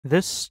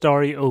This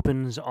story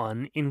opens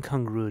on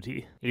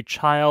incongruity, a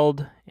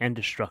child, and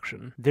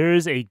destruction. There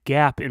is a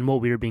gap in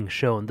what we are being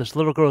shown. This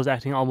little girl is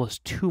acting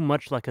almost too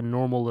much like a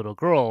normal little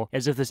girl,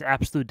 as if this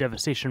absolute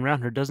devastation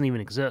around her doesn't even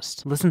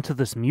exist. Listen to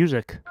this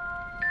music.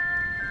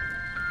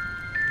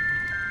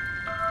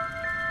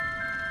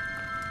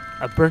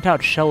 A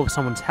burnt-out shell of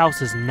someone's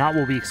house is not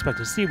what we expect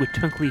to see with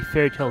twinkly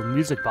fairy-tale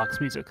music box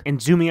music. And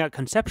zooming out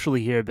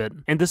conceptually here a bit,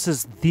 and this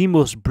is the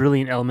most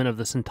brilliant element of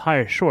this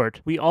entire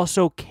short, we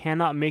also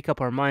cannot make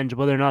up our minds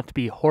whether or not to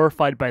be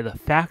horrified by the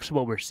facts of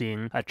what we're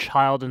seeing, a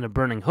child in a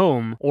burning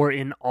home, or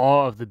in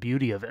awe of the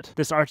beauty of it.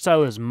 This art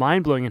style is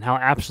mind-blowing in how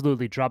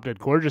absolutely drop-dead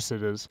gorgeous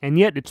it is, and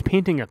yet it's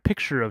painting a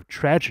picture of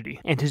tragedy.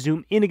 And to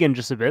zoom in again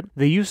just a bit,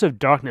 the use of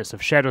darkness,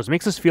 of shadows,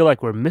 makes us feel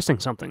like we're missing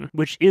something,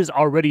 which is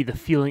already the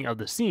feeling of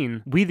the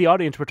scene. We, the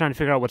audience, we're trying to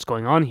figure out what's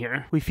going on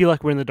here. We feel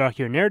like we're in the dark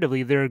here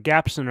narratively. There are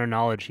gaps in our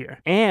knowledge here.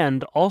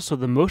 And also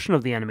the motion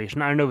of the animation,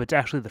 I don't know if it's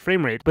actually the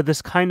frame rate, but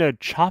this kind of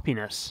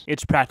choppiness.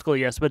 It's practical,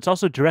 yes, but it's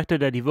also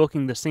directed at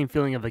evoking the same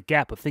feeling of a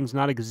gap, of things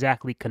not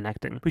exactly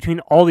connecting. Between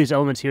all these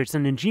elements here, it's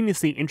an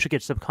ingeniously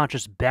intricate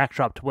subconscious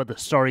backdrop to what the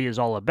story is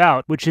all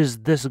about, which is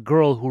this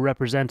girl who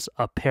represents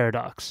a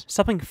paradox.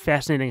 Something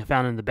fascinating I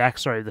found in the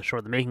backstory of the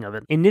short, the making of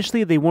it.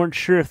 Initially, they weren't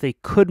sure if they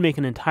could make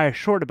an entire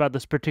short about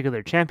this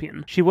particular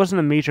champion. She wasn't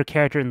a major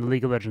character in the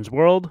League of Legends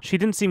world. She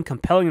didn't seem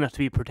compelling enough to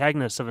be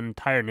protagonist of an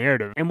entire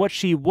narrative, and what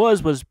she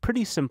was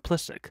pretty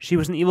simplistic. She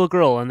was an evil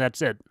girl, and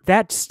that's it.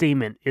 That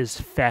statement is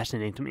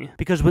fascinating to me,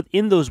 because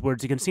within those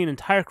words you can see an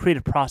entire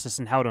creative process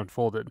in how it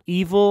unfolded.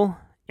 Evil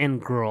and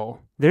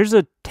girl. There's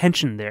a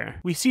tension there.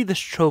 We see this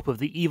trope of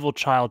the evil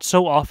child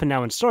so often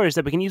now in stories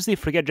that we can easily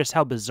forget just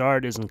how bizarre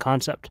it is in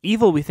concept.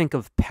 Evil, we think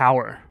of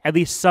power, at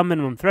least some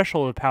minimum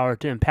threshold of power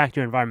to impact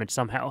your environment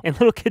somehow. And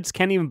little kids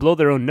can't even blow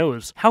their own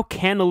nose. How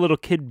can a little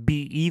kid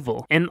be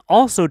evil? And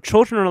also,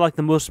 children are like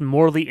the most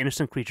morally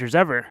innocent creatures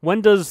ever.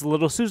 When does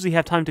little Susie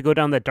have time to go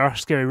down that dark,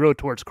 scary road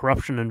towards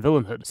corruption and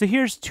villainhood? So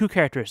here's two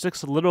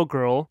characteristics, little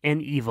girl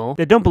and evil,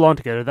 that don't belong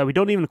together, that we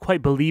don't even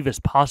quite believe is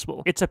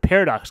possible. It's a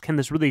paradox. Can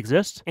this really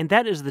exist? And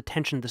that is the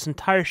tension this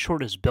entire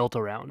short is built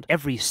around.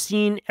 Every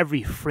scene,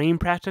 every frame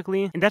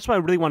practically, and that's why I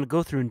really want to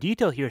go through in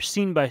detail here,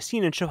 scene by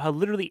scene, and show how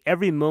literally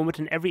every moment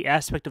and every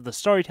aspect of the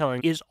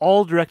storytelling is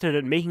all directed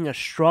at making us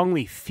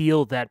strongly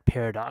feel that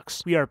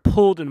paradox. We are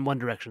pulled in one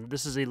direction.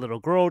 This is a little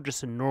girl,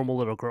 just a normal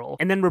little girl.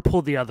 And then we're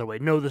pulled the other way.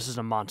 No, this is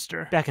a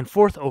monster. Back and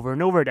forth, over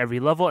and over at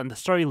every level, and the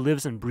story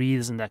lives and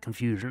breathes in that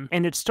confusion.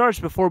 And it starts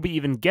before we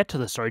even get to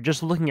the story,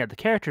 just looking at the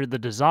character, the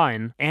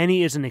design.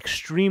 Annie is an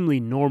extremely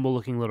normal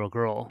looking little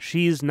girl.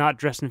 She's not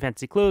dressed in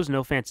fancy clothes,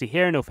 no fancy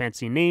hair, no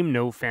fancy name,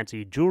 no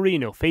fancy jewelry,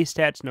 no face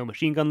tats, no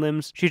machine gun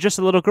limbs. She's just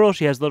a little girl.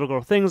 She has little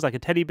girl things like a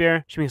teddy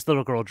bear. She makes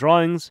little girl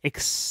drawings.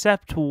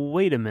 Except,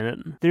 wait a minute.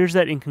 There's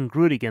that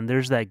incongruity again.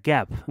 There's that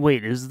gap.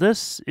 Wait, is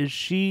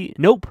she?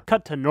 Nope.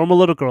 Cut to normal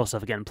little girl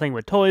stuff again, playing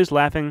with toys,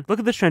 laughing. Look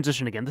at this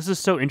transition again. This is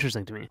so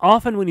interesting to me.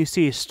 Often when you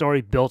see a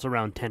story built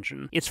around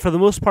tension, it's for the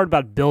most part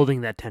about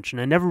building that tension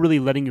and never really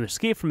letting you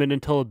escape from it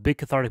until a big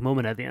cathartic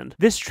moment at the end.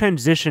 This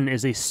transition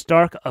is a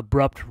stark,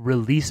 abrupt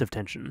release of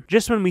tension.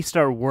 Just when we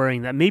start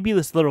worrying that maybe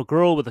this little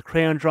girl with the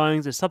crayon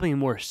drawings is something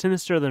more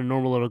sinister than a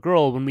normal little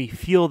girl, when we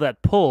feel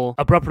that pull,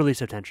 abrupt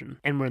release of tension.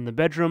 And we're in the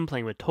bedroom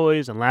playing with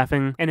toys and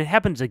laughing, and it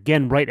happens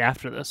again right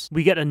after this.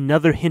 We get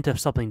another hint of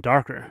something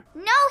darker.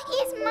 No,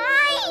 he's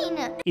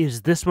mine!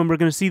 Is this when we're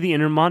gonna see the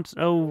inner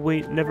oh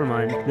wait, never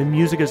mind. The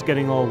music is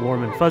getting all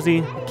warm and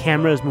fuzzy, the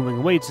camera is moving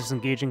away, it's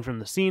disengaging from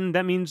the scene.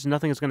 That means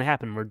nothing is gonna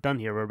happen. We're done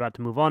here, we're about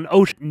to move on.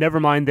 Oh, never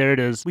mind, there it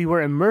is. We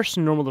were immersed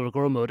in normal little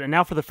girl mode, and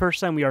now for the first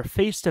time we are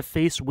face to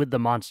face with the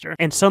monster.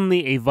 And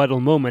suddenly a vital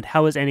moment.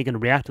 How is Annie going to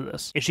react to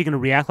this? Is she going to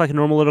react like a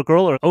normal little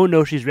girl, or oh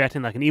no, she's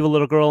reacting like an evil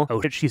little girl?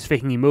 Oh shit, she's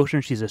faking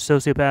emotion, she's a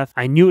sociopath.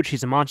 I knew it,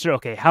 she's a monster.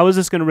 Okay, how is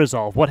this going to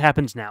resolve? What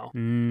happens now?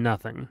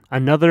 Nothing.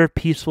 Another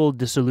peaceful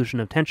dissolution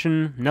of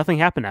tension. Nothing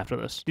happened after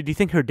this. Did you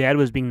think her dad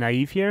was being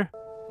naive here?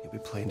 You'll be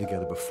playing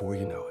together before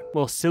you know it.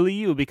 Well, silly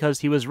you,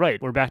 because he was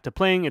right. We're back to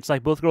playing. It's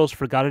like both girls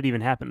forgot it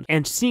even happened.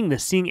 And seeing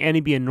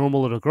Annie be a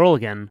normal little girl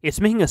again, it's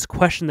making us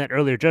question that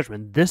earlier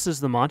judgment. This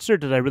is the monster?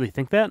 Did I really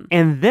think that?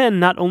 And then,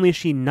 not only is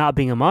she not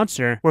being a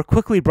monster, we're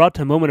quickly brought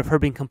to a moment of her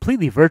being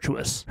completely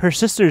virtuous. Her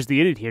sister's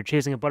the idiot here,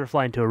 chasing a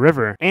butterfly into a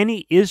river.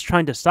 Annie is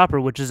trying to stop her,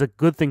 which is a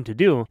good thing to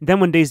do. Then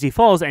when Daisy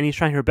falls, Annie's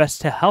trying her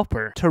best to help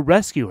her, to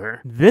rescue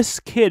her. This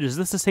kid, is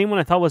this the same one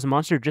I thought was a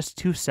monster just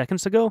 2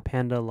 seconds ago?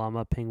 Panda,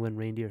 llama, penguin,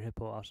 reindeer,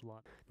 hippo,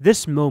 ocelot.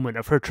 This moment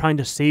of her trying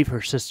to save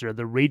her sister,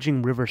 the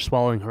raging river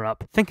swallowing her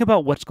up. Think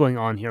about what's going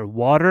on here.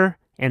 Water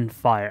and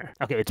fire.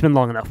 Okay, it's been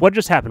long enough. What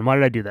just happened? Why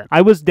did I do that?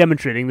 I was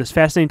demonstrating this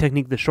fascinating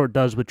technique the short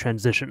does with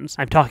transitions.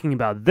 I'm talking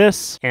about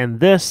this, and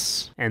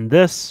this, and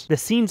this. The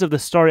scenes of the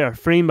story are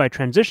framed by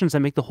transitions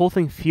that make the whole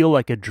thing feel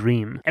like a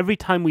dream. Every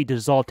time we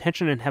dissolve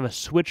tension and have a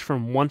switch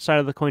from one side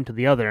of the coin to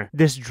the other,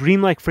 this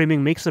dreamlike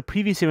framing makes the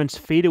previous events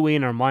fade away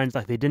in our minds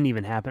like they didn't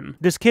even happen.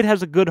 This kid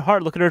has a good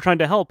heart. Look at her trying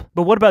to help.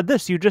 But what about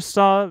this? You just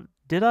saw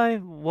did I?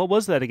 What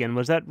was that again?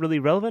 Was that really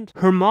relevant?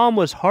 Her mom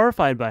was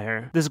horrified by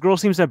her. This girl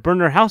seems to have burned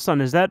her house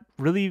down. Is that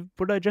really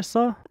what I just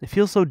saw? It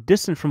feels so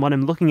distant from what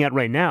I'm looking at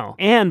right now.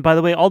 And, by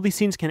the way, all these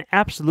scenes can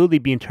absolutely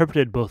be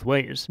interpreted both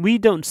ways. We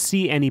don't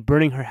see Annie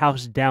burning her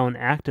house down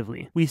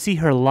actively. We see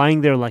her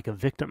lying there like a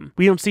victim.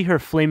 We don't see her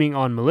flaming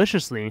on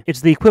maliciously.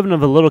 It's the equivalent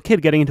of a little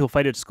kid getting into a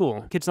fight at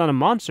school. Kid's not a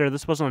monster.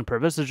 This wasn't on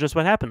purpose. It's just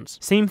what happens.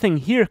 Same thing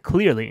here,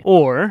 clearly.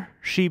 Or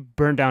she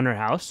burned down her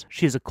house.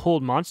 She's a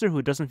cold monster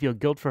who doesn't feel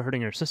guilt for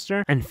hurting her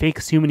sister and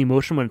fakes human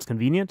emotion when it's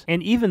convenient.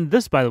 And even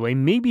this, by the way,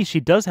 maybe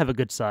she does have a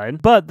good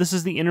side, but this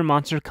is the inner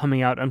monster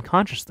coming out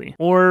unconsciously.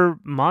 Or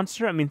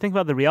monster? I mean, think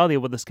about the reality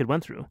of what this kid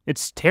went through.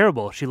 It's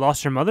terrible. She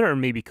lost her mother, or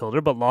maybe killed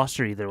her, but lost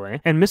her either way.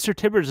 And Mr.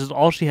 Tibbers is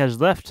all she has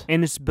left,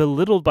 and it's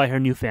belittled by her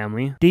new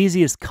family.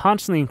 Daisy is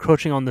constantly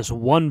encroaching on this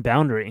one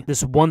boundary,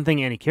 this one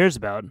thing Annie cares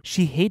about.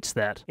 She hates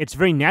that. It's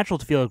very natural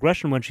to feel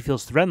aggression when she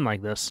feels threatened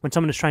like this, when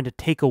someone is trying to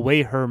take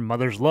away her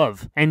mother's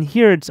love. And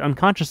here it's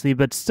unconsciously,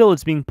 but still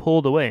it's being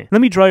pulled away.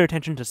 Let me draw your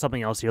attention to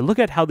something else here. Look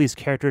at how these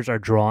characters are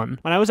drawn.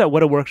 When I was at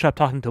What a Workshop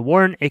talking to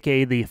Warren,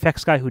 aka the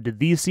effects guy who did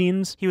these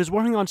scenes, he was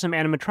working on some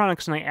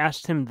animatronics, and I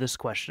asked him this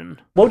question.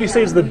 What would you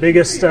say is the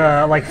biggest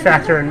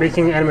factor in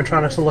making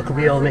animatronics look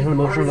real, making the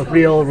motion look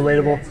real,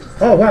 relatable?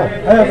 Oh, wow.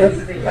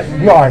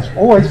 The eyes.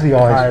 Always the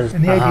eyes.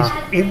 In the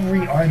 80s,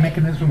 every eye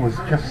mechanism was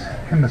just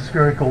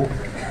hemispherical,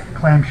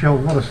 clamshell,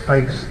 a lot of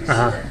space.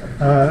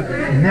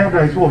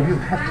 Nowadays, well, you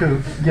have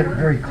to get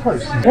very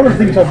close. One of the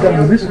things I've done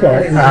with this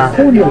guy is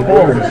corneal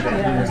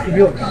balance. If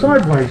you look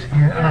sideways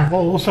here,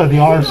 well, also the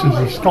irises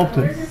are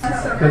sculpted.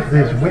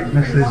 There's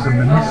wetness, there's a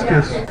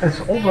meniscus. It's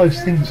all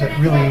those things that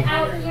really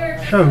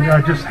show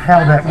just how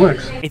that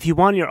works. If you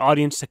want your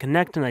audience to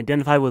connect and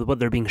identify with what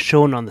they're being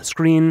shown on the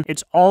screen,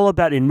 it's all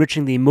about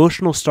enriching the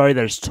emotional story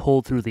that is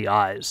told through the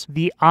eyes.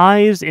 The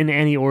eyes in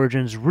Annie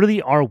Origins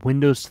really are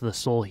windows to the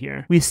soul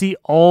here. We see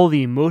all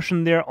the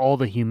emotion there, all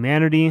the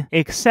humanity,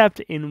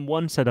 except in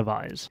one set of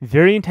eyes.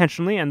 Very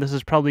intentionally, and this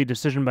is probably a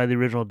decision by the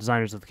original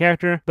designers of the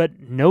character, but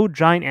no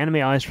giant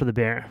anime eyes for the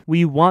bear.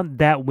 We want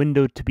that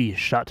window to be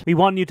shut. We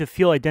want you to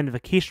feel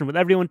identification with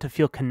everyone, to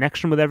feel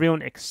connection with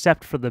everyone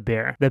except for the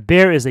bear. The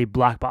bear is a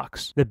black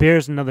box. The bear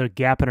is another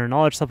gap in our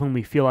knowledge, something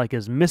we feel like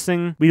is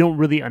missing. We don't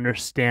really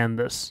understand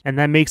this, and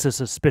that makes us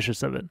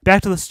suspicious of it.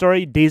 Back to the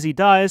story, Daisy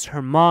dies.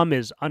 Her mom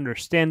is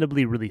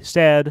understandably really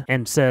sad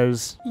and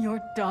says, "Your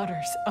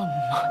daughter's a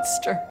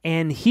monster."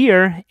 And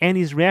here,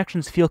 Annie's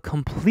reactions feel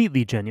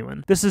completely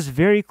genuine. This is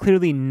very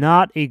clearly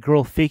not a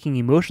girl faking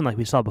emotion like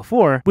we saw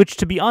before, which,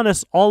 to be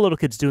honest, all little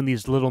kids do in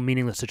these little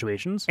meaningless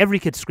situations. Every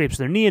kid scrapes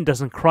their knee and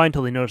doesn't cry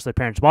until they notice their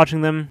parents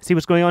watching them. See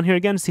what's going on here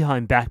again? See how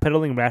I'm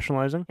backpedaling and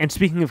rationalizing? And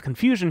speaking of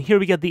confusion, here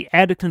we get the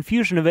added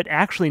confusion of it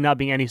actually not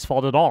being Annie's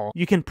fault at all.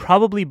 You can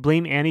probably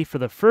blame Annie for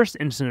the first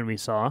incident we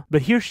saw,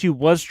 but here she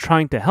was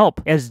trying to help.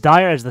 As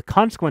dire as the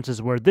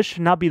consequences were, this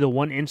should not be the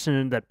one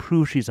incident that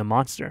proves she's a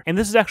monster. And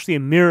this is actually a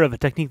mirror of a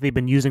technique they've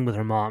been using with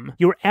her mom.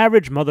 Your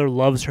average mother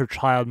loves her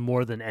child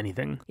more than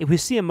anything. If we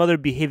see a mother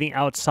behaving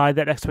outside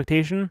that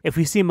expectation, if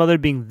we see a mother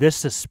being this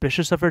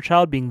suspicious of her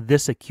child, being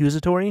this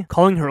accusatory,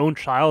 calling her own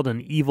child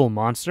an evil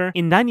monster,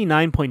 in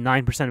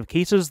 99.9% of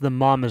cases, the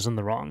mom is in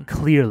the wrong.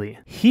 Clearly.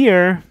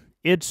 Here,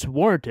 it's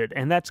warranted,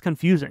 and that's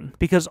confusing,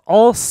 because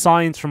all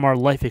signs from our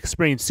life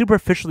experience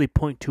superficially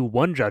point to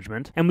one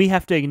judgment, and we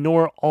have to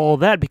ignore all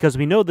that because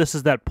we know this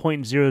is that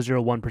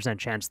 0.001%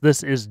 chance.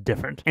 This is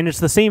different. And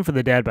it's the same for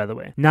the dad, by the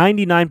way.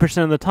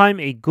 99% of the time,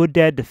 a good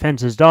dad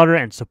defends his daughter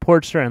and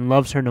supports her and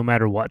loves her no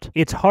matter what.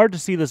 It's hard to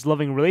see this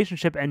loving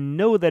relationship and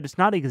know that it's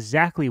not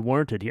exactly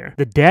warranted here.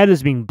 The dad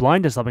is being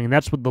blind to something, and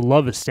that's what the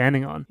love is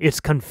standing on. It's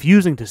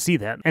confusing to see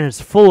that, and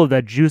it's full of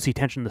that juicy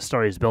tension the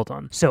story is built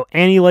on. So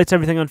Annie lights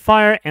everything on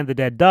fire, and the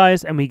dad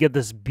dies, and we get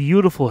this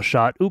beautiful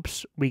shot.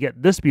 We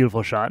get this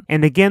beautiful shot.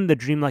 And again, the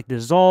dreamlike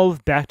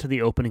dissolve back to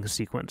the opening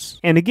sequence.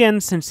 And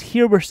again, since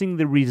here we're seeing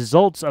the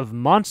results of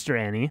Monster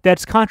Annie,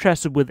 that's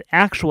contrasted with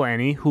actual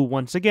Annie, who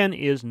once again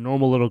is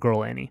normal little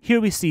girl Annie. Here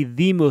we see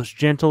the most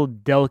gentle,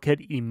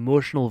 delicate,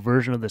 emotional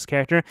version of this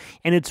character,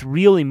 and it's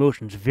real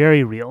emotions,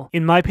 very real.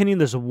 In my opinion,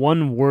 this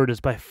one word is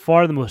by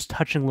far the most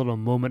touching little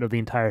moment of the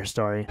entire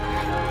story.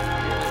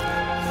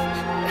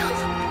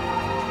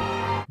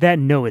 That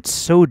no, it's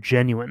so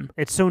genuine.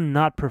 It's so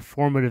not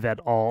performative at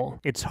all.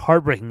 It's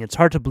heartbreaking. It's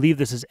hard to believe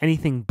this is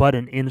anything but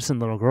an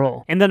innocent little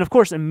girl. And then, of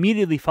course,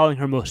 immediately following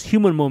her most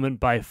human moment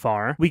by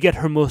far, we get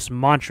her most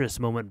monstrous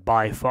moment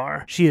by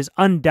far. She is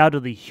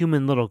undoubtedly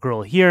human little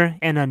girl here,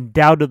 and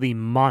undoubtedly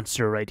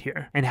monster right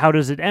here. And how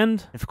does it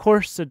end? Of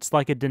course, it's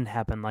like it didn't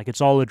happen, like it's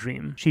all a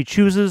dream. She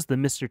chooses the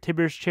Mr.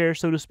 Tibbers chair,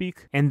 so to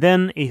speak, and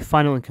then a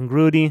final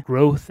incongruity,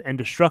 growth and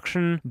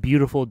destruction,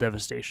 beautiful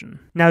devastation.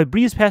 Now, we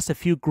breeze past a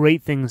few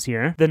great things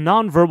here. The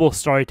non-verbal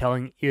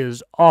storytelling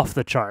is off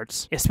the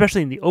charts,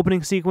 especially in the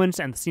opening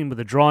sequence and the scene with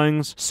the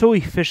drawings, so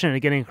efficient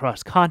at getting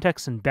across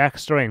context and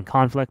backstory and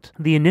conflict.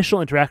 The initial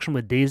interaction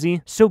with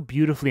Daisy, so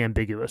beautifully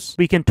ambiguous.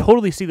 We can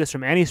totally see this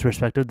from Annie's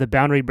perspective, the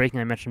boundary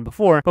breaking I mentioned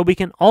before, but we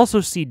can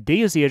also see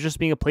Daisy as just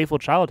being a playful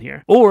child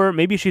here. Or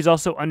maybe she's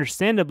also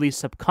understandably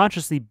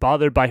subconsciously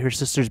bothered by her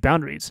sister's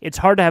boundaries. It's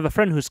hard to have a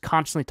friend who's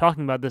constantly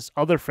talking about this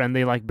other friend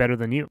they like better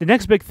than you. The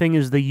next big thing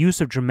is the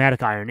use of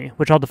dramatic irony,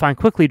 which I'll define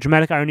quickly.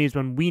 Dramatic irony is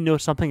when we know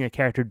something a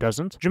character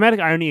doesn't. Dramatic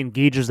irony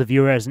engages the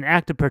viewer as an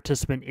active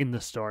participant in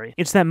the story.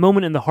 It's that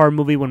moment in the horror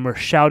movie when we're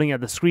shouting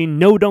at the screen,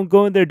 "No, don't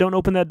go in there, don't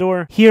open that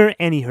door." Here,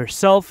 Annie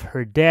herself,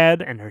 her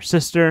dad, and her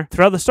sister,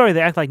 throughout the story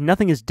they act like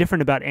nothing is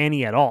different about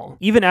Annie at all.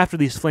 Even after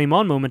these flame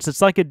on moments,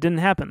 it's like it didn't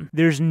happen.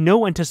 There's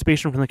no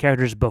anticipation from the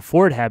characters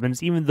before it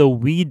happens, even though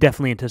we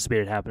definitely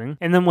anticipate it happening.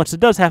 And then once it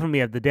does happen, we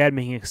have the dad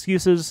making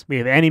excuses, we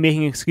have Annie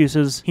making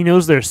excuses. He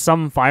knows there's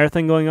some fire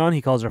thing going on,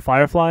 he calls her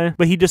Firefly,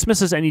 but he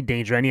dismisses any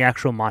danger, any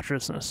actual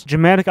monstrousness.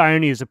 Dramatic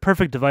irony is a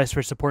perfect device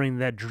for supporting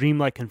that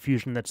dreamlike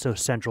confusion that's so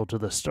central to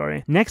this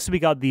story. Next, we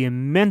got the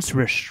immense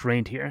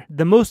restraint here.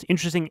 The most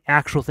interesting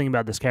actual thing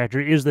about this character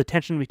is the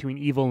tension between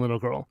evil and little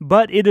girl.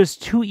 But it is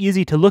too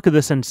easy to look at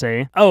this and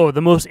say, oh,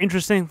 the most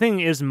interesting thing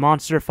is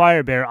Monster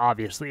Fire Bear,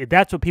 obviously.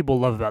 That's what people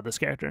love about this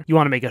character. You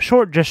want to make a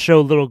short, just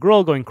show little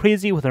girl going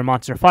crazy with her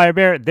Monster Fire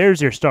Bear,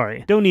 there's your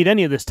story. Don't need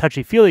any of this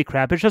touchy-feely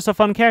crap, it's just a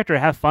fun character,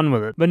 have fun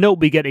with it. But nope,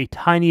 we get a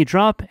tiny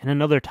drop and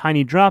another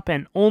tiny drop,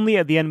 and only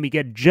at the end we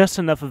get just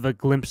enough of a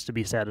glimpse to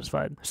be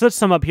satisfied. So let's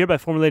sum up here by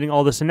formulating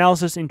all this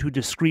analysis into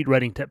discrete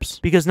writing tips.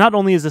 Because not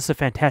only is this a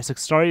fantastic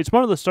story, it's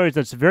one of those stories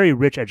that's very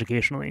rich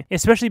educationally,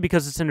 especially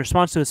because it's in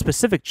response to a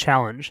specific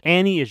challenge.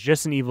 Annie is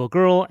just an evil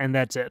girl, and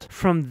that's it.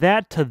 From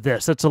that to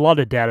this, that's a lot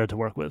of data to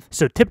work with.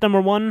 So tip number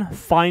 1,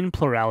 find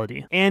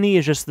plurality. Annie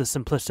is just the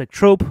simplistic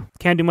trope,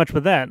 can't do much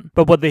with that.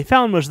 But what they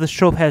found was this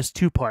trope has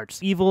two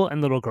parts, evil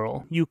and little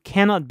girl. You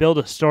cannot build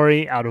a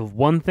story out of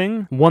one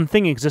thing. One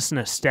thing exists in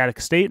a static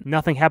state,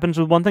 nothing happens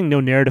with one thing, no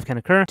narrative can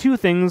occur. Two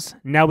things,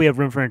 now we have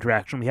room for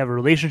interaction. We have a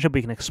relationship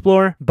we can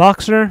explore.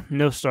 Boxer,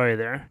 no story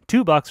there.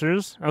 Two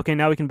boxers, okay,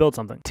 now we can build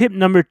something. Tip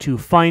number 2,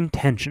 find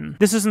tension.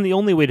 This isn't the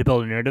only way to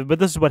build a narrative, but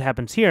this is what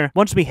happens here.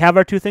 Once we have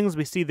our two things,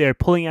 we see they're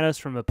pulling at us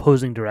from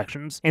opposing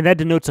directions, and that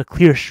denotes a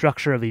clear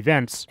structure of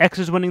events. X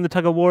is winning the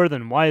tug of war,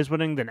 then Y is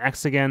winning, then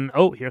X again.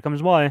 Oh, here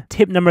comes Y.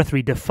 Tip number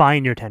 3,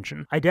 define your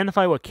tension.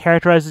 Identify what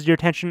characterizes your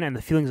tension and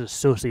the feelings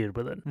associated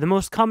with it. The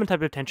most common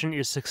type of tension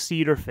is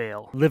succeed or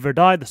fail. Live or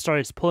die, the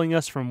story is pulling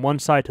us from one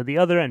side to the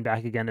other and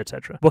back again,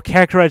 etc. What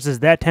characterizes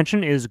that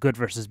tension is good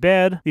versus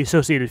bad, the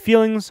associated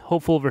feelings,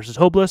 hopeful versus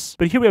hopeless.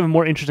 But here we have a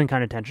more interesting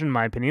kind of tension, in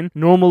my opinion.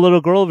 Normal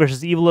little girl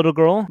versus evil little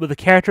girl, with the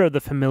character of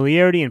the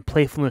familiarity and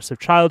playfulness of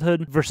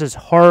childhood versus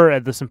horror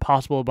at this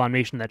impossible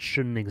abomination that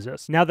shouldn't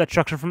exist. Now that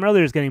structure from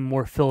earlier is getting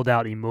more filled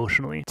out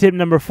emotionally. Tip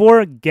number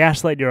 4,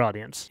 gaslight your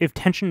audience. If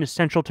tension is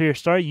central to your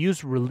story,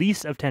 use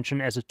release of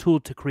tension as a tool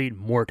to create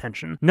more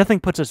tension. Nothing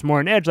puts us more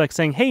on edge like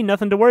saying, hey,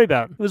 nothing to worry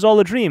about. It was all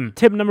a dream.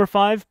 Tip number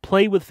 5,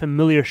 play with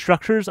familiar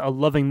structures, a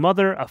loving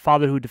mother, a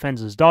father who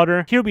defends his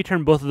daughter. Here we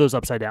turn both of those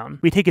upside down.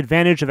 We take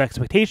advantage of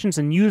expectations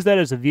and use that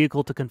as a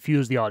vehicle to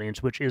confuse the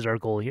audience, which is our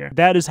goal here.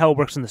 That is how it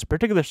works in this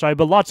particular story,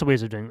 but lots of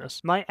ways of doing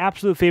this. My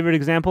absolute favorite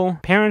example,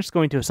 parents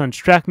going to a son's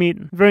track meet.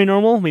 Very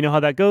normal, we know how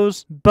that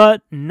goes,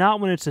 but not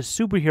when it's a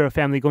superhero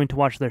family going to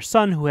watch their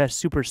son who has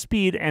super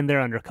speed and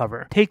they're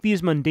undercover. Take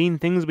these mundane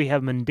things we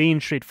have mundane,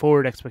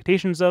 straightforward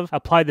expectations of,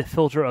 apply the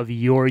filter of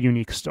your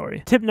unique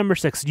story. Tip number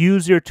 6,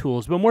 use your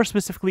tools, but more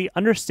specifically,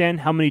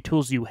 understand how many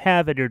tools you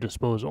have at your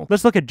disposal.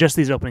 Let's look at just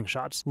these opening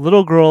shots.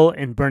 Little girl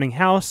in burning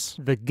house,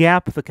 the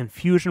gap, the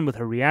confusion with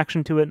her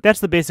reaction to it. That's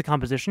the basic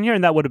composition here,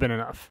 and that would have been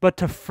enough. But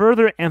to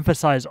further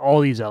emphasize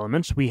all these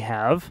elements, we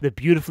have the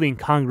beautifully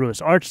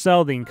incongruous art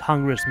style, the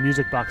incongruous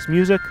music box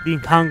music, the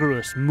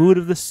incongruous mood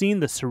of the scene,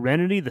 the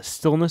serenity, the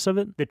stillness of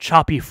it, the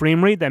choppy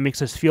frame rate that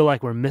makes us feel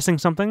like we're missing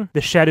something,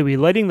 the shadowy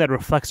lighting that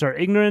reflects our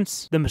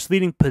ignorance, the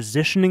misleading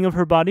positioning of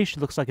her body, she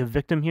looks like a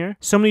victim here.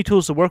 So many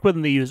tools to work with,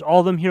 and they use all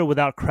of them here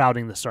without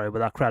crowding the story,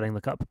 without crowding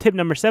the cup. Tip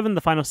number 7,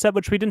 the final step,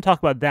 which we didn't talk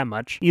about that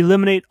much,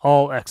 eliminate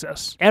all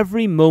excess.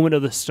 Every moment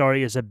of the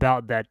story is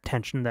about that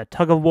tension, that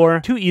tug of war.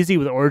 Too easy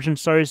with origin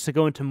stories to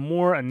go into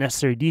more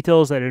unnecessary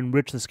details that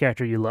enrich this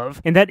character you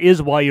love. And that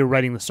is why you're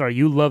writing the story.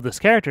 You love this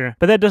character,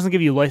 but that doesn't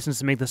give you license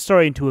to make the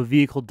story into a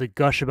vehicle to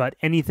gush about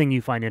anything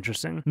you find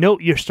interesting.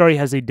 Note your story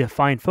has a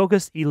defined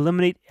focus.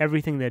 Eliminate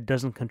everything that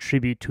doesn't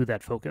contribute to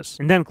that focus.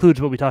 And that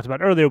includes what we talked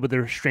about earlier with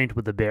the restraint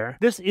with the bear.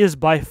 This is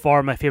by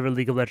far my favorite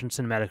League of Legends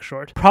cinematic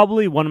short.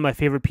 Probably one of my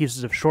favorite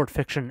pieces of short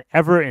fiction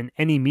ever in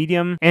any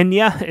medium. And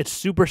yeah, it's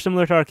super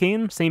similar to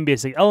Arcane. Same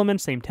basic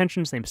elements, same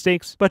tension, same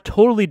stakes, but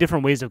totally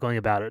different ways of going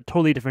about it.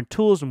 Totally different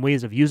tools and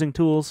ways of using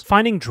tools.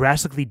 Finding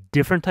drastically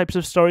different types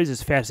of stories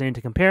is fascinating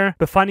to compare,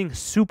 but finding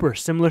super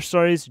similar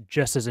stories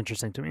just as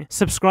interesting to me.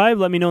 Subscribe,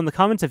 let me know in the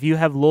comments if you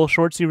have LOL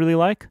shorts you really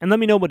like, and let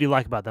me know what you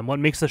like about them. them, what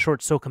makes the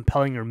short so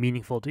compelling or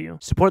meaningful to you.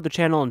 Support the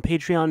channel on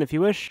Patreon if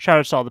you wish.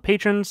 Shoutouts to all the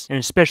patrons, and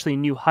especially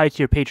new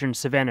high-tier patron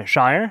Savannah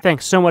Shire.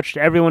 Thanks so much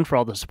to everyone for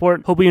all the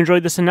support. Hope you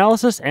enjoyed this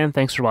analysis, and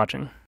thanks for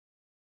watching.